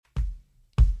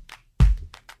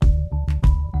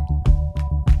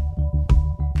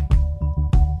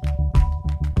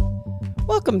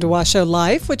Welcome to Washoe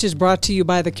Life, which is brought to you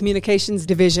by the Communications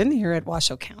Division here at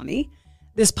Washoe County.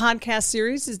 This podcast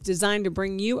series is designed to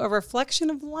bring you a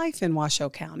reflection of life in Washoe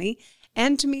County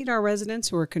and to meet our residents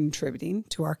who are contributing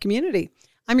to our community.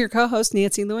 I'm your co-host,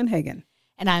 Nancy Lewin-Hagen.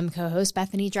 And I'm co-host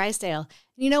Bethany Drysdale.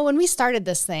 You know, when we started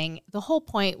this thing, the whole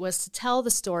point was to tell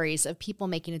the stories of people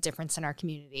making a difference in our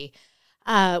community.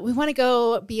 We want to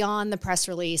go beyond the press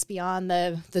release, beyond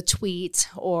the tweet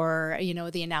or,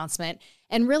 the announcement,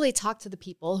 and really talk to the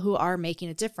people who are making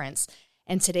a difference.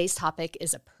 And today's topic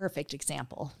is a perfect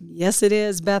example. Yes, it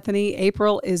is, Bethany.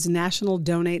 April is National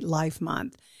Donate Life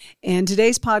Month. And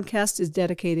today's podcast is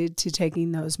dedicated to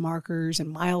taking those markers and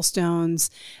milestones,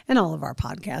 and all of our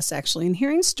podcasts actually, and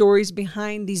hearing stories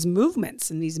behind these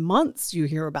movements and these months you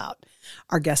hear about.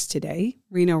 Our guest today,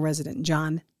 Reno resident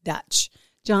John Doetch.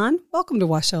 John, welcome to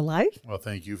Washoe Life. Well,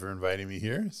 thank you for inviting me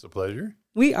here. It's a pleasure.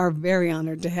 We are very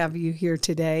honored to have you here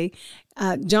today.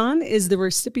 John is the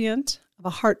recipient of a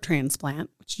heart transplant,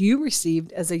 which you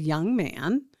received as a young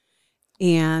man.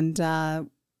 And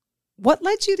what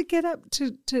led you to get up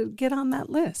to get on that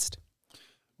list?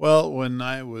 Well, when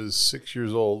I was 6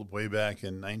 years old, way back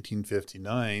in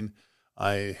 1959,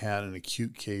 I had an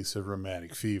acute case of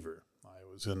rheumatic fever. I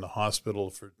was in the hospital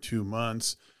for 2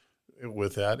 months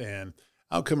with that, and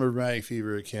outcome of rheumatic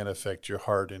fever, it can affect your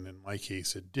heart, and in my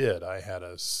case, it did. I had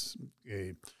a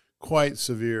quite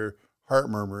severe heart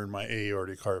murmur in my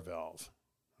aortic heart valve.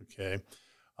 Okay,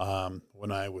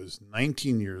 when I was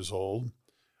 19 years old,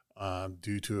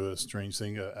 due to a strange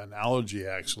thing, an allergy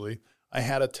actually, I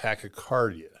had a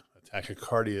tachycardia. A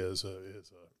tachycardia is a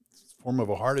form of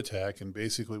a heart attack, and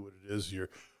basically what it is, your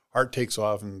heart takes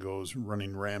off and goes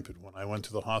running rampant. When I went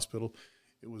to the hospital,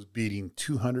 it was beating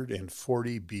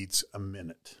 240 beats a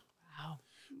minute. Wow.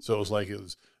 So it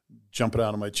was jumping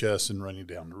out of my chest and running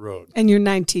down the road. And you're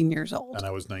 19 years old. And I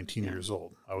was 19 years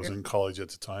old. I was in college at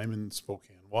the time in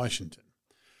Spokane, Washington.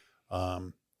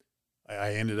 I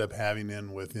ended up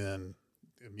having within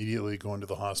immediately going to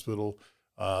the hospital.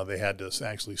 They had to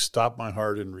actually stop my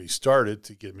heart and restart it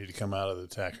to get me to come out of the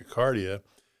tachycardia,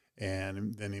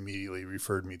 and then immediately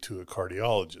referred me to a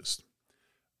cardiologist.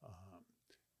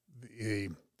 They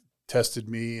tested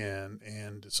me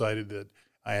and decided that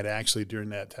I had actually, during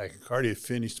that tachycardia,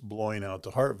 finished blowing out the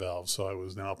heart valve. So I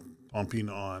was now pumping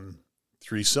on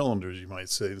 3 cylinders, you might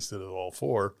say, instead of all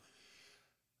 4.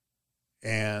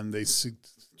 And they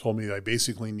told me I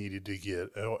basically needed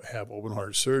to have open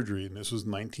heart surgery, and this was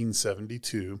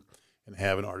 1972, and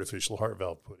have an artificial heart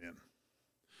valve put in.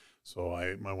 So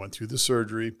I went through the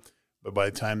surgery, but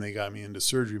by the time they got me into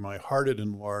surgery, my heart had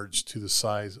enlarged to the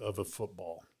size of a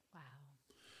football.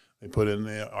 They put in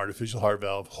the artificial heart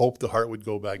valve, hoped the heart would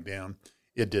go back down.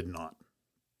 It did not.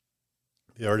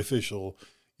 The artificial,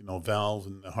 valve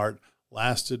in the heart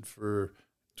lasted for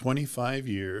 25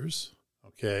 years,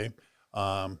 okay?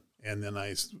 And then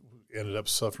I ended up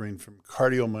suffering from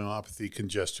cardiomyopathy,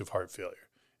 congestive heart failure.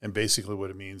 And basically what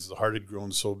it means is the heart had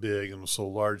grown so big and was so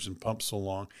large and pumped so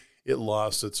long, it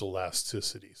lost its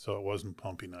elasticity. So it wasn't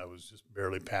pumping. I was just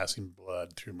barely passing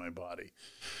blood through my body.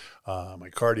 My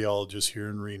cardiologist here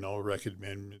in Reno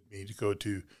recommended me to go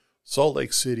to Salt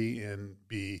Lake City and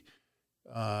be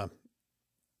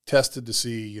tested to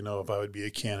see, if I would be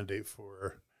a candidate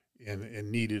for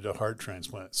and needed a heart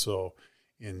transplant. So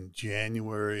in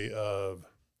January of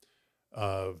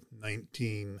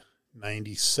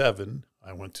 1997,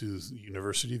 I went to the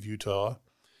University of Utah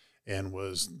and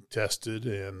was tested,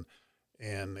 and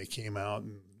they came out,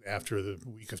 and after the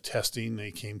week of testing,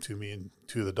 they came to me, and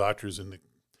 2 of the doctors in the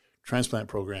transplant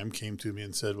program came to me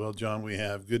and said, "Well, John, we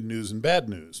have good news and bad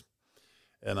news."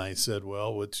 And I said,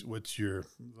 "Well, what's your?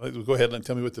 Go ahead and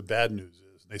tell me what the bad news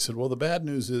is." And they said, "Well, the bad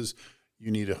news is you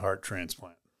need a heart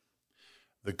transplant.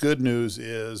 The good news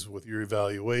is, with your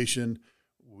evaluation,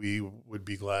 we would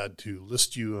be glad to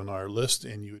list you on our list,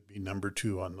 and you would be number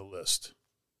 2 on the list."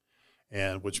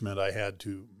 And which meant I had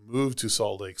to move to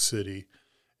Salt Lake City,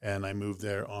 and I moved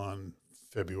there on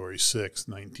February 6,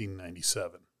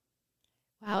 1997.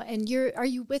 Wow. And are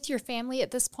you with your family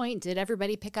at this point? Did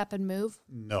everybody pick up and move?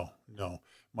 No.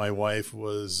 My wife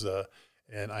was,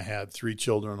 and I had 3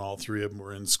 children. All 3 of them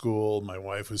were in school. My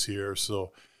wife was here.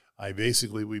 So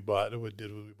we bought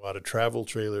a travel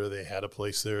trailer. They had a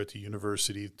place there at the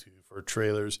university for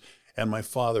trailers, and my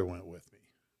father went with me.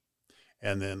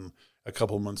 And then a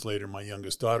couple of months later, my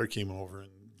youngest daughter came over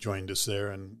and joined us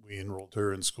there, and we enrolled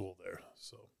her in school there.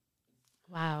 So,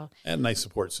 wow, and a nice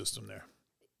support system there.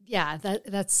 Yeah,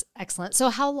 that's excellent.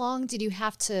 So, how long did you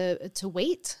have to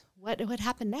wait? What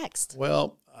happened next?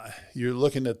 Well, you're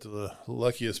looking at the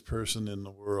luckiest person in the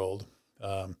world.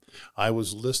 I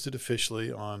was listed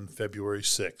officially on February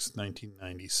 6,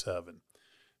 1997.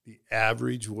 The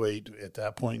average wait at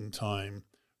that point in time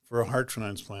for a heart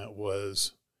transplant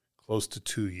was close to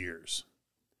 2 years.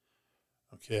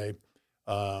 Okay.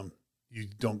 You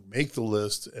don't make the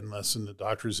list unless in the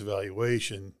doctor's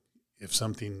evaluation, if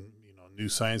something, new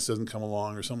science doesn't come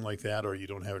along or something like that, or you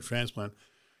don't have a transplant,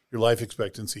 your life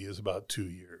expectancy is about 2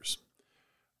 years.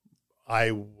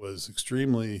 I was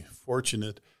extremely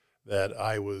fortunate that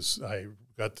I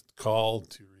got the call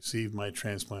to receive my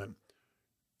transplant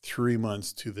 3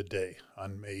 months to the day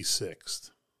on May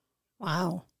 6th.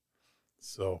 Wow.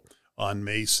 So on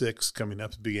May 6th, coming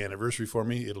up, the big anniversary for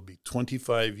me, it'll be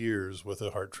 25 years with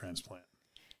a heart transplant.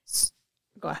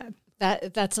 Go ahead.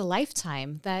 That's a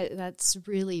lifetime. That's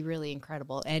really, really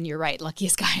incredible. And you're right,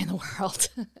 luckiest guy in the world.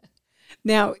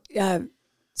 Now,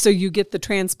 so you get the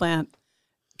transplant.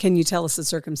 Can you tell us the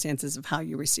circumstances of how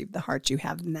you received the heart you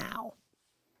have now?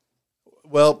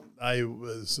 Well, I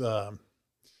was on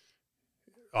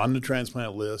the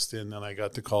transplant list, and then I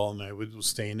got the call, and I was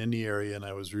staying in the area, and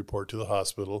I was reported to the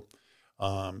hospital.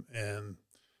 And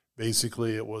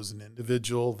basically, it was an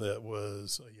individual that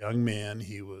was a young man.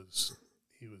 He was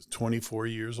 24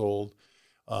 years old,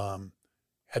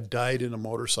 had died in a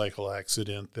motorcycle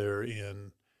accident there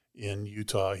in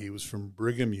Utah. He was from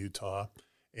Brigham, Utah,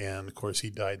 and of course he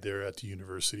died there at the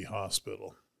University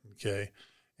Hospital. Okay,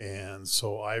 and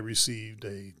so I received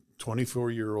a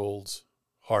 24-year-old's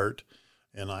heart,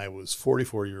 and I was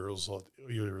 44 years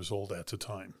old at the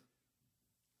time.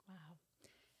 Wow.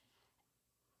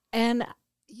 And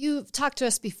you've talked to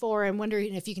us before. I'm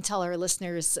wondering if you can tell our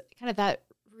listeners kind of that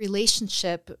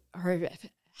relationship, or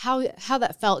how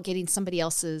that felt getting somebody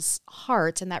else's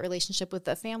heart, and that relationship with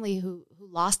the family who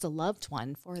lost a loved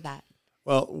one for that.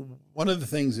 Well, one of the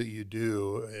things that you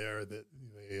do, or that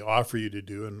they offer you to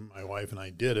do, and my wife and I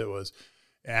did it, was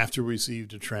after we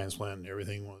received a transplant and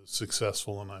everything was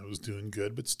successful and I was doing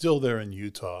good, but still there in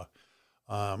Utah,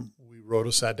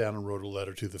 we sat down and wrote a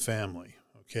letter to the family.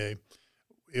 Okay,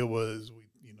 it was we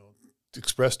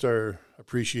expressed our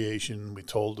appreciation. We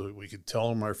could tell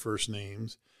them our first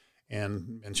names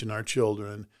and mention our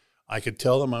children. I could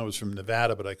tell them I was from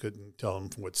Nevada, but I couldn't tell them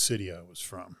from what city I was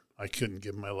from. I couldn't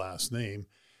give them my last name.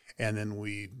 And then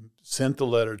we sent the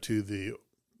letter to the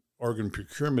Organ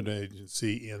Procurement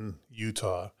Agency in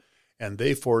Utah, and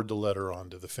they forwarded the letter on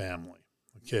to the family.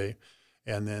 Okay.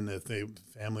 And then if the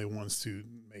family wants to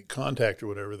make contact or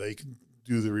whatever, they can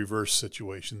do the reverse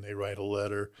situation. They write a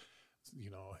letter,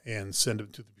 and send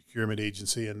it to the procurement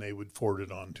agency, and they would forward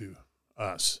it on to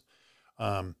us.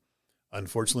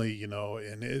 Unfortunately,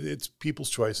 and it's people's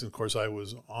choice. And of course, I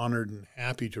was honored and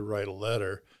happy to write a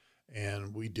letter,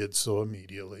 and we did so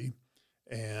immediately,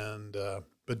 and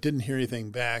but didn't hear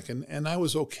anything back, and I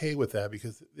was okay with that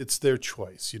because it's their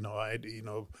choice.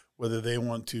 Whether they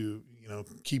want to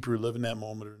keep reliving that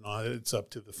moment or not, it's up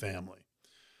to the family.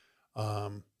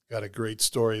 Got a great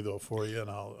story though for you, and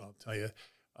I'll tell you.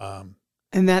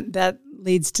 And that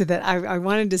leads to that. I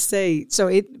wanted to say,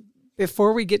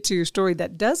 before we get to your story,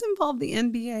 that does involve the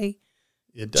NBA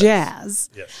Jazz.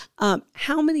 Yes.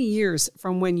 How many years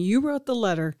from when you wrote the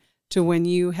letter to when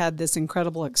you had this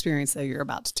incredible experience that you're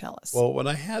about to tell us? Well, when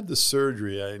I had the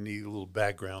surgery, I need a little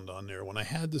background on there. When I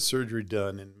had the surgery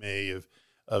done in May of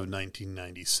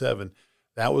 1997,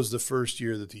 that was the first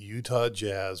year that the Utah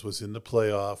Jazz was in the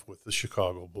playoff with the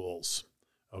Chicago Bulls.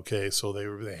 Okay, so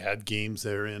they had games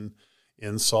there in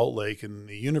Salt Lake, and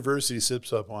the university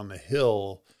sits up on the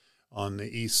hill on the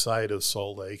east side of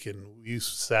Salt Lake, and we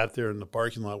sat there in the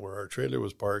parking lot where our trailer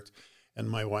was parked, and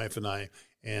my wife and I,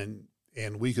 and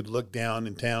we could look down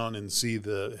in town and see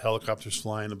the helicopters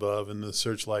flying above and the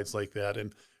searchlights like that,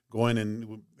 and go in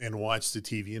and watch the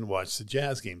TV and watch the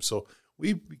Jazz game. So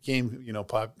we became,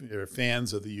 popular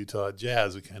fans of the Utah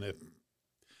Jazz. We kind of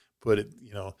put it,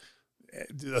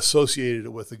 associated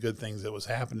it with the good things that was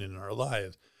happening in our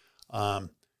lives.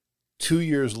 2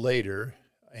 years later,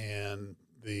 and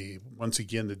once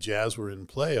again the Jazz were in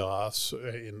playoffs,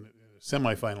 in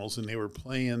semifinals, and they were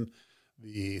playing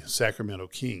the Sacramento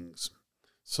Kings.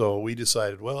 So we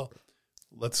decided, well,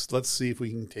 let's see if we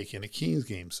can take in a Kings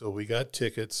game. So we got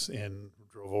tickets and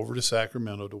drove over to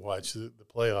Sacramento to watch the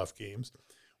playoff games.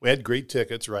 We had great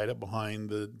tickets right up behind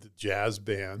the Jazz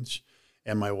bench,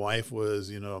 and my wife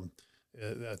was,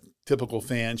 a typical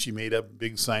fan. She made up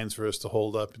big signs for us to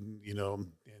hold up and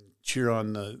cheer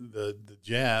on the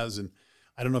Jazz. And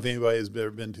I don't know if anybody has ever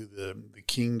been to the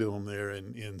Kingdom there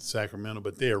in Sacramento,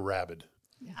 but they are rabid.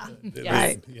 Yeah,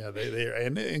 They are,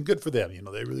 and good for them.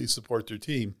 They really support their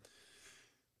team.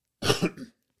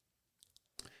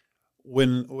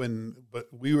 But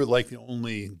we were like the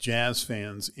only jazz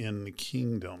fans in the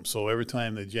kingdom. So every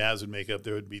time the Jazz would make up,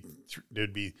 there'd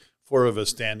be 4 of us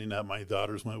standing up. My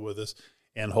daughters went with us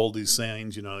and hold these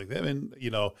signs, like that. And,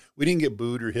 we didn't get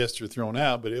booed or hissed or thrown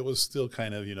out, but it was still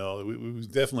kind of, we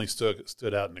definitely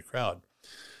stood out in the crowd.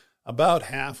 About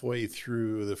halfway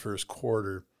through the first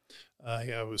quarter,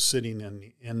 I was sitting in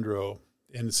the end row,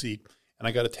 in the seat, and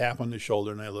I got a tap on the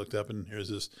shoulder, and I looked up, and here's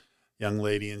this young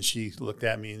lady, and she looked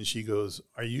at me, and she goes,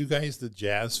 "Are you guys the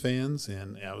Jazz fans?"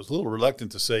 And I was a little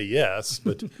reluctant to say yes,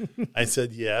 but I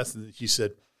said yes, and she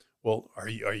said, "Well, are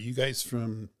you guys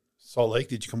from Salt Lake?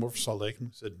 Did you come over from Salt Lake?" And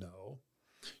I said, "No."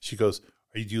 She goes,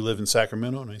 do you live in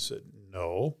Sacramento?" And I said,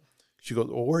 "No." She goes,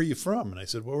 "Well, where are you from?" And I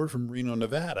said, "Well, we're from Reno,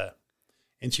 Nevada."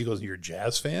 And she goes, "You're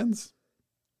Jazz fans?"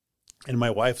 And my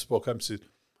wife spoke up and said,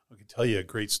 "I can tell you a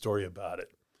great story about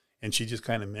it." And she just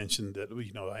kind of mentioned that,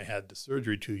 I had the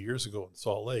surgery 2 years ago in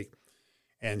Salt Lake.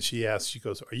 And she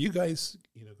goes, "Are you guys,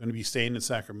 going to be staying in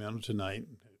Sacramento tonight?"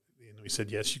 And we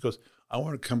said, "Yes." She goes, "I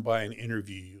want to come by and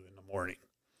interview you in the morning."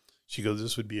 She goes,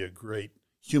 "This would be a great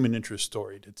human interest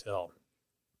story to tell."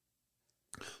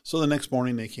 So the next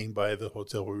morning they came by the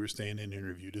hotel where we were staying and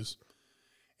interviewed us.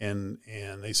 And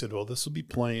they said, "Well, this will be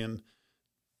playing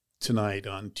tonight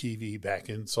on TV back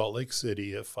in Salt Lake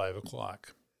City at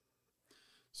 5:00.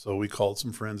 So we called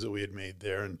some friends that we had made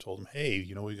there and told them, "Hey,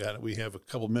 we have a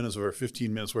couple minutes of our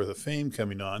 15 minutes worth of fame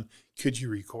coming on. Could you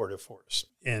record it for us?"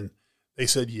 And they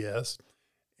said yes.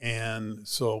 And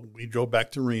so we drove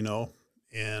back to Reno,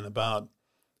 and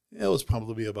it was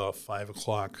probably about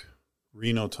 5:00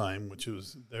 Reno time, which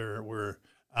was we're an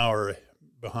hour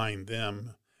behind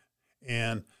them.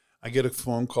 And I get a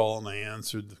phone call, and I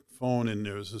answered the phone, and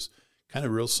there was this kind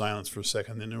of real silence for a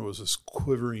second. Then there was this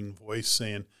quivering voice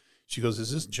saying, she goes,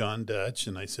 "Is this John Doetch?"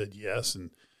 And I said, "Yes."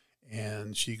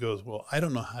 And she goes, "Well, I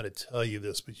don't know how to tell you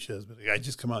this," but she says, "But I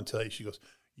just come out and tell you." She goes,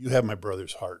 "You have my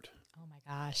brother's heart." Oh my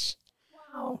gosh.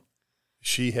 Wow.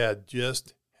 She had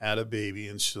just had a baby,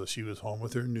 and so she was home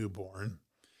with her newborn.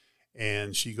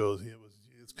 And she goes,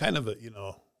 it's kind of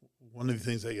one of the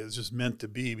things that is just meant to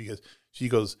be, because she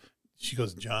goes,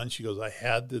 "John," she goes, "I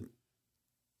had the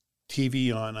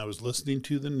TV on. I was listening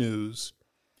to the news."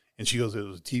 And she goes, "It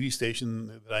was a TV station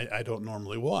that I don't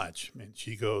normally watch." And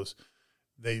she goes,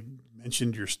 "They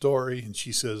mentioned your story." And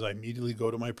she says, "I immediately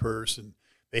go to my purse." And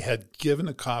they had given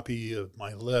a copy of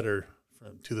my letter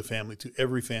to the family, to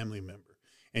every family member.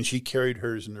 And she carried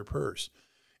hers in her purse.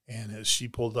 And as she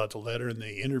pulled out the letter and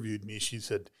they interviewed me, she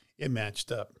said, it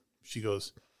matched up. She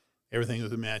goes, "Everything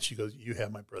was a match." She goes, "You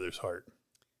have my brother's heart."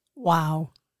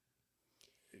 Wow.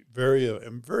 Very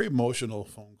emotional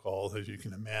phone call, as you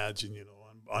can imagine,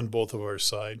 on both of our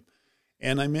side.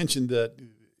 And I mentioned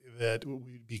that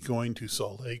we'd be going to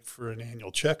Salt Lake for an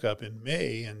annual checkup in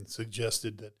May, and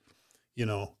suggested that,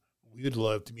 we would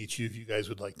love to meet you if you guys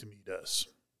would like to meet us.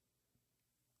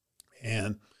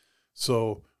 And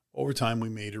so over time we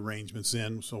made arrangements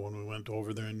then. So when we went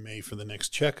over there in May for the next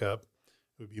checkup,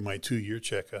 it would be my 2-year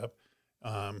checkup.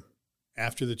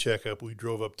 After the checkup, we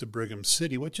drove up to Brigham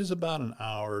City, which is about an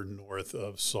hour north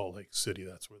of Salt Lake City.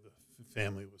 That's where the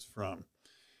family was from.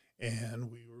 And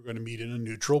we were going to meet in a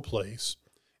neutral place.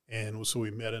 And so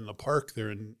we met in the park there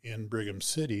in Brigham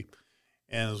City.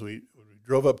 And when we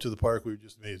drove up to the park, we were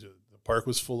just amazed. The park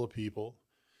was full of people.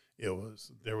 There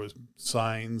was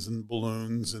signs and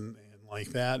balloons and like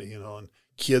that, and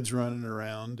kids running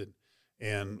around.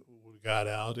 And we got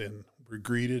out and were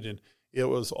greeted. And it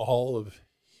was all of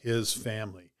his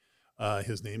family.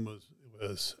 His name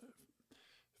was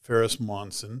Ferris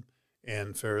Monson.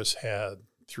 And Ferris had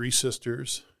 3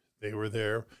 sisters. They were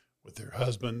there with their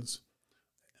husbands,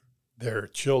 their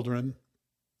children.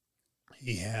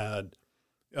 He had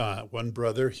one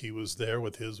brother. He was there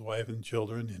with his wife and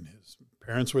children, and his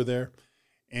parents were there.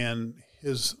 And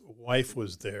his wife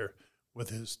was there with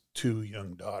his 2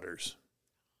 young daughters.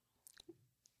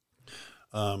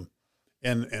 And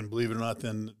believe it or not,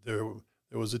 then there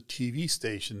was a TV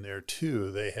station there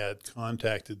too. They had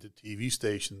contacted the TV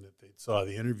station that they saw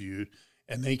the interview,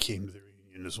 and they came to the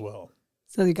reunion as well.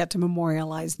 So you got to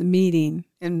memorialize the meeting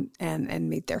and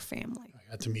meet their family.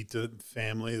 I got to meet the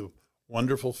family, a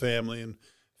wonderful family, and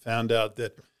found out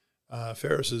that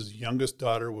Ferris's youngest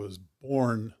daughter was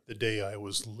born the day I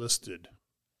was listed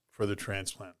for the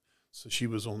transplant. So she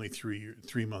was only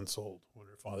 3 months old when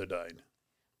her father died.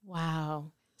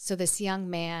 Wow. So this young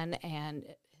man and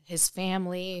his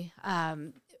family,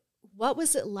 what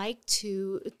was it like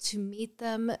to meet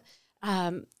them?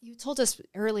 You told us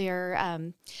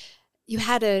earlier you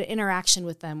had an interaction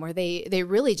with them where they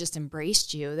really just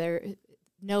embraced you. There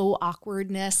no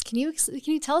awkwardness. Can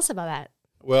you tell us about that?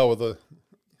 Well, with a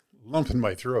lump in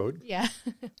my throat. Yeah,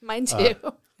 mine too.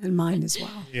 And mine as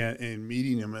well. And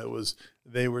meeting them,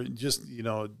 they were just,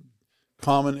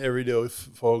 common everyday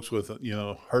folks with,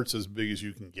 hearts as big as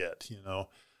you can get,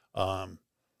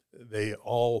 They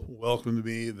all welcomed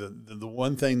me. The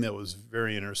one thing that was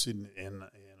very interesting, and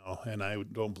I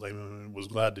don't blame them and was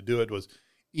glad to do it, was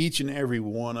each and every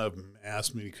one of them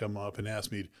asked me to come up and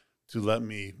asked me to let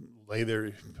me put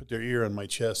their ear on my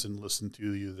chest and listen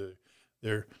to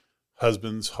their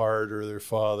husband's heart or their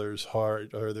father's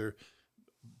heart or their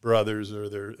brothers or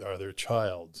their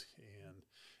child.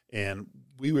 And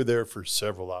we were there for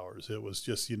several hours. It was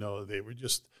just, they were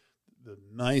just the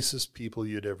nicest people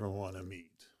you'd ever want to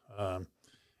meet.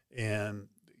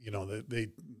 They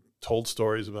told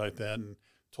stories about that and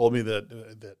told me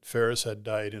that Ferris had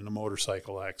died in a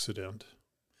motorcycle accident.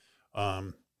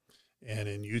 And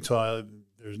in Utah,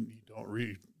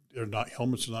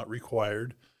 helmets are not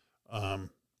required.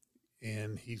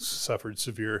 And he suffered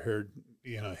severe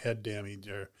head damage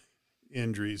or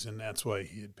injuries, and that's why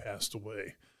he had passed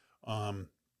away. When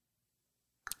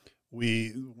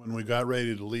we got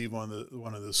ready to leave, one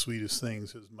of the sweetest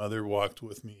things, his mother walked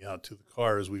with me out to the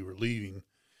car as we were leaving,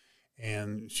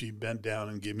 and she bent down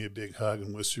and gave me a big hug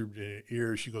and whispered in her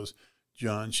ear. She goes,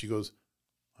 "John," she goes,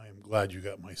 "I am glad you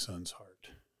got my son's heart."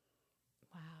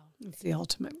 Wow, it's the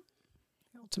ultimate.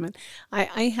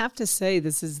 I have to say,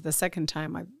 this is the second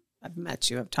time I've met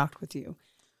you. I've talked with you.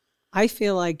 I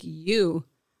feel like you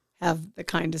have the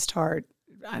kindest heart.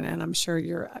 And I'm sure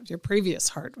your previous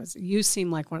heart was, you seem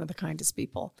like one of the kindest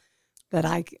people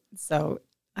so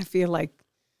I feel like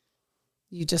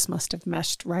you just must have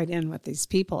meshed right in with these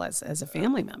people as a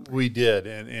family member. We did.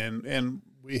 And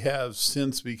we have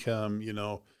since become,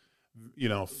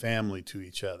 family to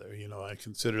each other. I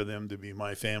consider them to be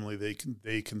my family.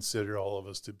 They consider all of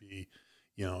us to be,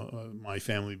 my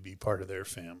family, be part of their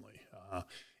family.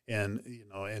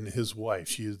 And his wife,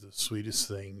 she is the sweetest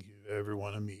thing you ever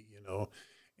want to meet,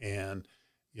 And,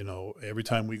 every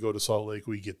time we go to Salt Lake,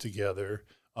 we get together.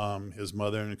 His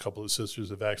mother and a couple of sisters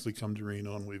have actually come to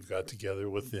Reno, and we've got together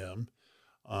with them.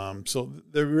 So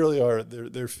they really are,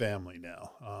 they're family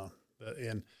now.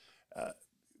 The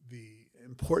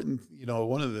important,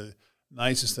 one of the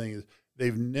nicest things is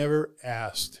they've never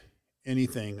asked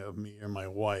anything of me or my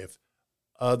wife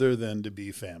other than to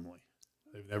be family.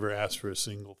 They've never asked for a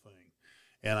single thing.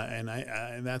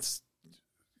 And that's,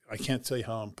 I can't tell you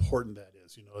how important that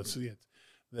is.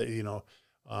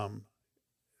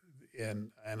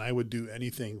 And I would do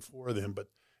anything for them, but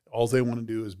all they want to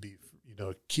do is be,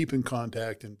 keep in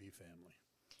contact and be family.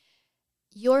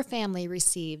 Your family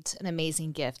received an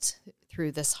amazing gift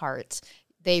through this heart.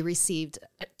 They received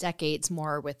decades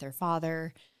more with their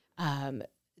father,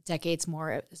 decades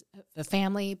more of a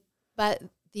family, but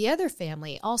the other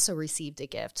family also received a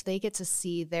gift. They get to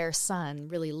see their son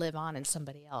really live on in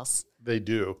somebody else. They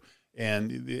do.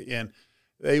 And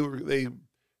they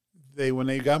when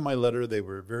they got my letter, they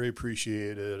were very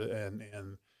appreciated,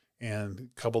 and a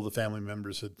couple of the family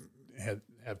members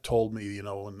have told me,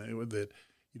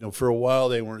 for a while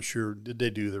they weren't sure, did they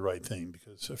do the right thing,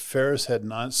 because Ferris had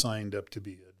not signed up to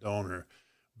be a donor,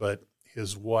 but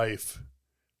his wife,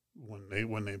 when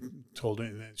they told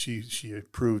him that she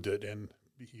approved it and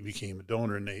he became a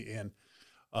donor, and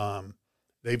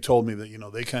they've told me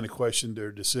that they kind of questioned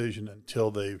their decision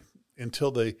until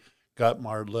they got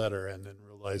my letter and then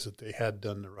realized that they had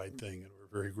done the right thing, and we're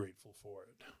very grateful for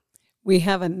it. We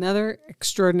have another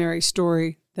extraordinary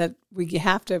story that we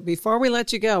have to, before we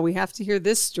let you go, we have to hear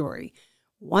this story.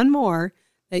 One more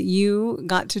that you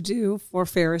got to do for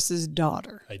Ferris's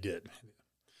daughter. I did.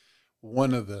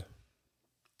 One of the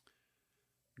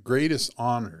greatest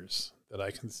honors that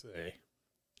I can say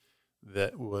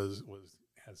that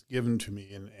has given to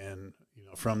me and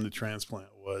from the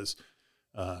transplant was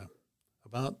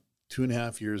about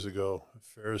 2.5 years ago.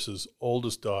 Ferris's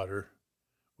oldest daughter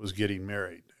was getting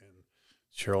married, and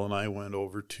Cheryl and I went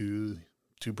over to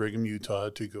Brigham, Utah,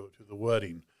 to go to the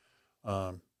wedding.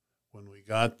 When we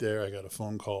got there, I got a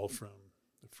phone call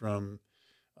from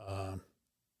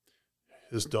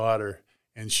his daughter,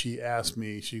 and she asked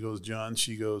me. She goes, "John,"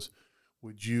 she goes,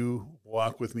 "would you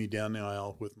walk with me down the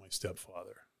aisle with my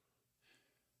stepfather?"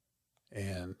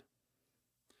 And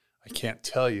I can't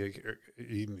tell you or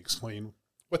even explain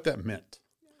what that meant.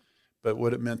 But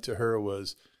what it meant to her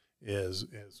was, as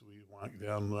we walked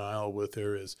down the aisle with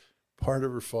her, is part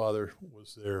of her father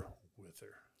was there with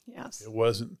her. Yes. It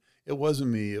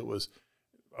wasn't me. It was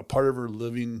a part of her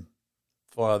living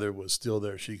father was still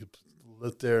there. She could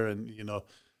sit there and,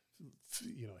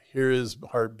 hear his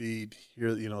heartbeat,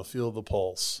 feel the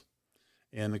pulse.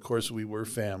 And of course we were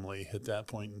family at that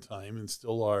point in time and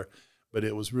still are. but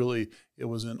it was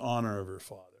in honor of her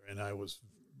father. And I was,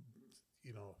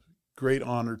 great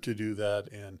honor to do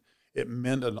that. And it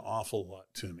meant an awful lot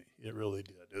to me. It really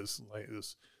did. It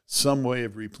was some way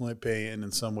of repaying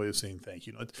and some way of saying thank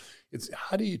you. It's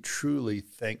how do you truly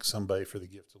thank somebody for the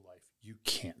gift of life? You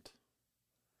can't.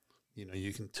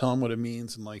 You can tell them what it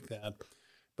means and like that.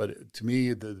 But to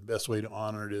me, the best way to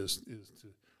honor it is to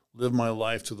live my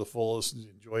life to the fullest,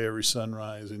 enjoy every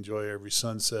sunrise, enjoy every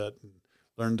sunset, and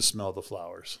learn to smell the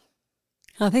flowers.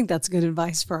 I think that's good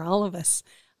advice for all of us.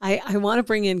 I want to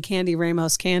bring in Candy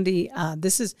Ramos. Candy,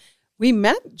 we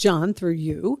met John through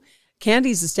you.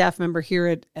 Candy's a staff member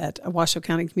here at Washoe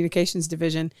County Communications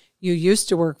Division. You used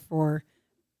to work for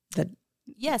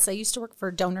Yes, I used to work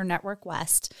for Donor Network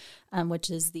West,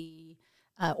 which is the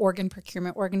organ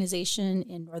procurement organization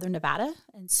in Northern Nevada.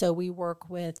 And so we work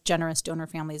with generous donor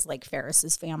families like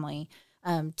Ferris's family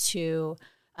to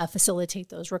facilitate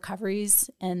those recoveries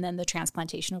and then the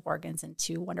transplantation of organs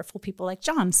into wonderful people like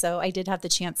John. So I did have the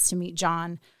chance to meet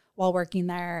John while working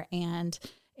there. And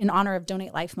in honor of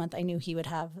Donate Life Month, I knew he would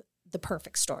have the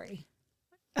perfect story.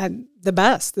 The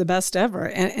best ever.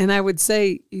 And I would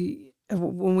say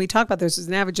when we talk about this, there's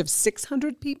an average of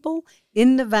 600 people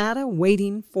in Nevada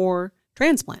waiting for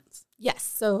transplants. Yes.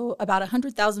 So about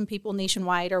 100,000 people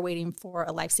nationwide are waiting for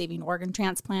a life-saving organ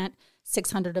transplant,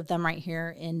 600 of them right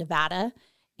here in Nevada.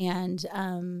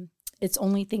 And it's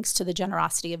only thanks to the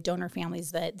generosity of donor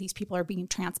families that these people are being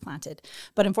transplanted.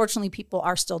 But unfortunately, people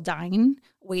are still dying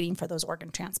waiting for those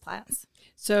organ transplants.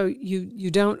 So you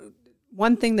don't,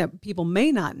 one thing that people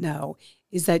may not know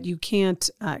is that you can't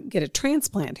get a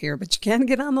transplant here, but you can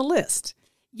get on the list.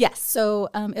 Yes. So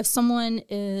if someone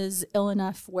is ill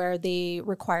enough where they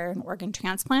require an organ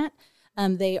transplant,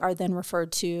 they are then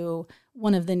referred to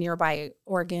one of the nearby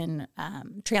organ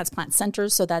transplant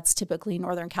centers. So that's typically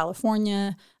Northern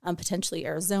California, potentially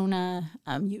Arizona,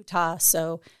 Utah.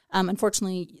 So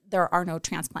unfortunately, there are no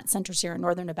transplant centers here in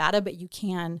Northern Nevada, but you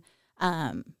can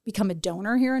become a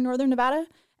donor here in Northern Nevada,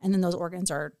 and then those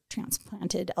organs are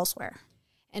transplanted elsewhere.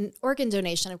 And organ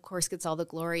donation, of course, gets all the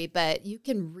glory, but you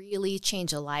can really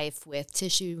change a life with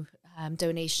tissue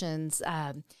donations,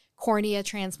 cornea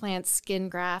transplants, skin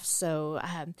grafts. So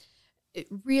it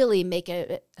really make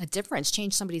a difference,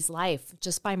 change somebody's life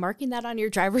just by marking that on your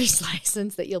driver's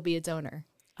license that you'll be a donor.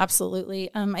 Absolutely.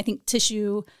 I think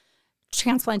tissue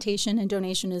transplantation and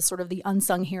donation is sort of the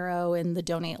unsung hero in the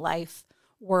Donate Life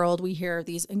world. We hear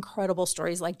these incredible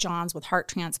stories like John's with heart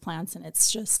transplants, and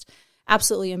it's just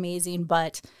absolutely amazing.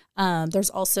 But there's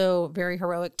also very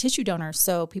heroic tissue donors.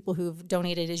 So people who've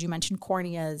donated, as you mentioned,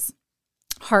 corneas,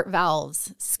 heart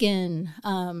valves, skin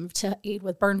to aid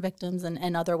with burn victims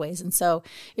and other ways. And so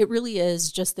it really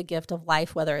is just the gift of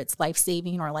life, whether it's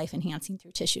life-saving or life-enhancing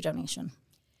through tissue donation.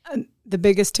 The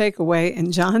biggest takeaway,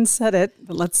 and John said it,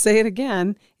 but let's say it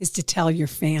again, is to tell your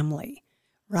family,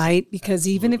 right? Because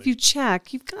even if you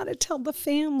check, you've got to tell the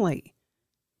family.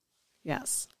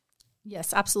 Yes.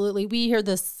 Yes, absolutely. We hear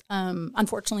this,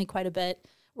 unfortunately, quite a bit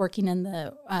working in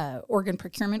the organ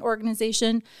procurement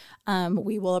organization.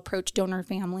 We will approach donor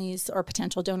families or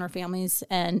potential donor families,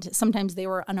 and sometimes they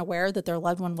were unaware that their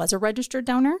loved one was a registered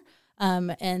donor,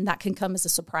 and that can come as a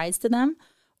surprise to them.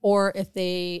 Or if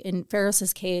they, in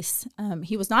Ferris's case,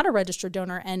 he was not a registered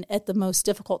donor, and at the most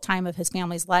difficult time of his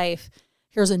family's life,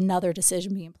 here's another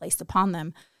decision being placed upon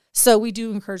them. So we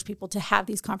do encourage people to have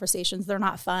these conversations. They're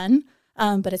not fun,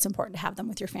 but it's important to have them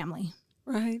with your family.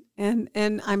 Right. And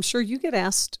I'm sure you get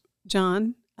asked,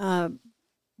 John,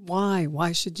 why?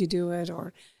 Why should you do it?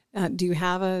 Or do you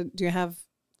have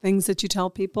things that you tell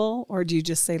people, or do you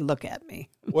just say, look at me?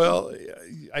 Well,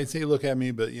 I say look at me,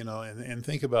 but, and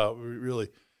think about really,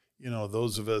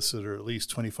 those of us that are at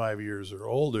least 25 years or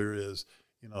older is,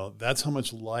 that's how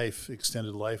much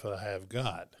extended life I have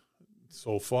got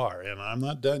so far. And I'm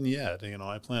not done yet.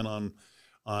 I plan on,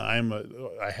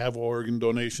 I have organ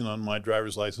donation on my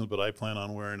driver's license, but I plan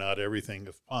on wearing out everything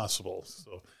if possible.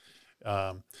 So,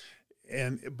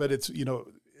 but it's,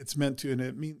 it's meant to, and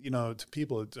it mean, to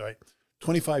people, it's like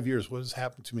 25 years. What has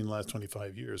happened to me in the last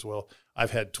 25 years? Well,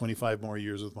 I've had 25 more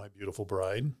years with my beautiful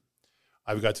bride.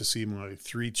 I've got to see my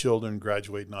 3 children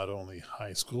graduate not only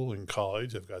high school and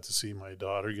college. I've got to see my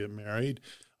daughter get married.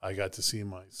 I got to see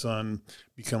my son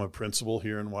become a principal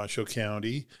here in Washoe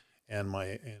County. And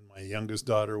my youngest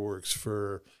daughter works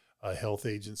for a health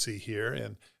agency here.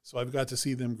 And so I've got to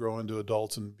see them grow into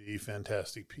adults and be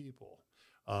fantastic people.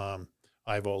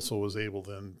 I've also was able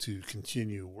then to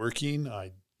continue working.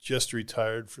 I just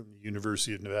retired from the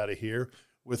University of Nevada here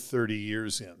with 30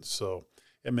 years in. So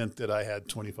it meant that I had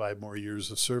 25 more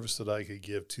years of service that I could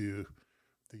give to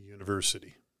the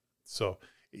university. So,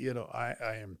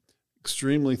 I am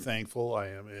extremely thankful. I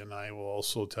am, and I will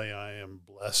also tell you, I am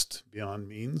blessed beyond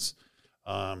means.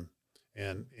 And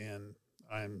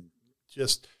I'm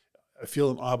just, I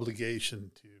feel an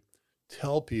obligation to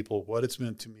tell people what it's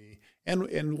meant to me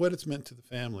and what it's meant to the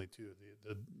family too,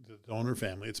 the donor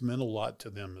family. It's meant a lot to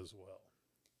them as well.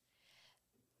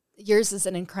 Yours is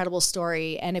an incredible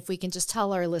story. And if we can just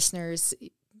tell our listeners,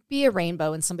 be a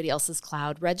rainbow in somebody else's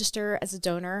cloud. Register as a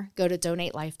donor. Go to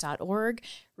donatelife.org.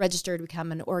 Register to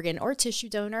become an organ or tissue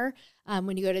donor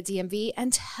when you go to DMV,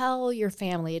 and tell your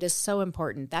family. It is so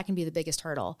important. That can be the biggest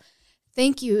hurdle.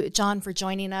 Thank you, John, for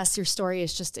joining us. Your story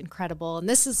is just incredible. And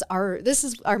this is our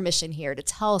mission here, to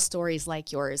tell stories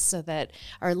like yours so that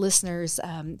our listeners,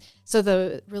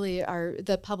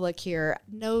 the public here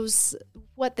knows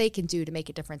what they can do to make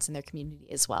a difference in their community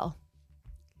as well.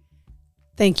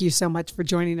 Thank you so much for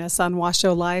joining us on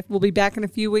Washoe Live. We'll be back in a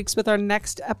few weeks with our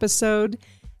next episode.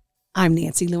 I'm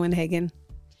Nancy Lewin-Hagen.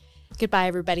 Goodbye,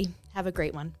 everybody. Have a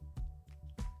great one.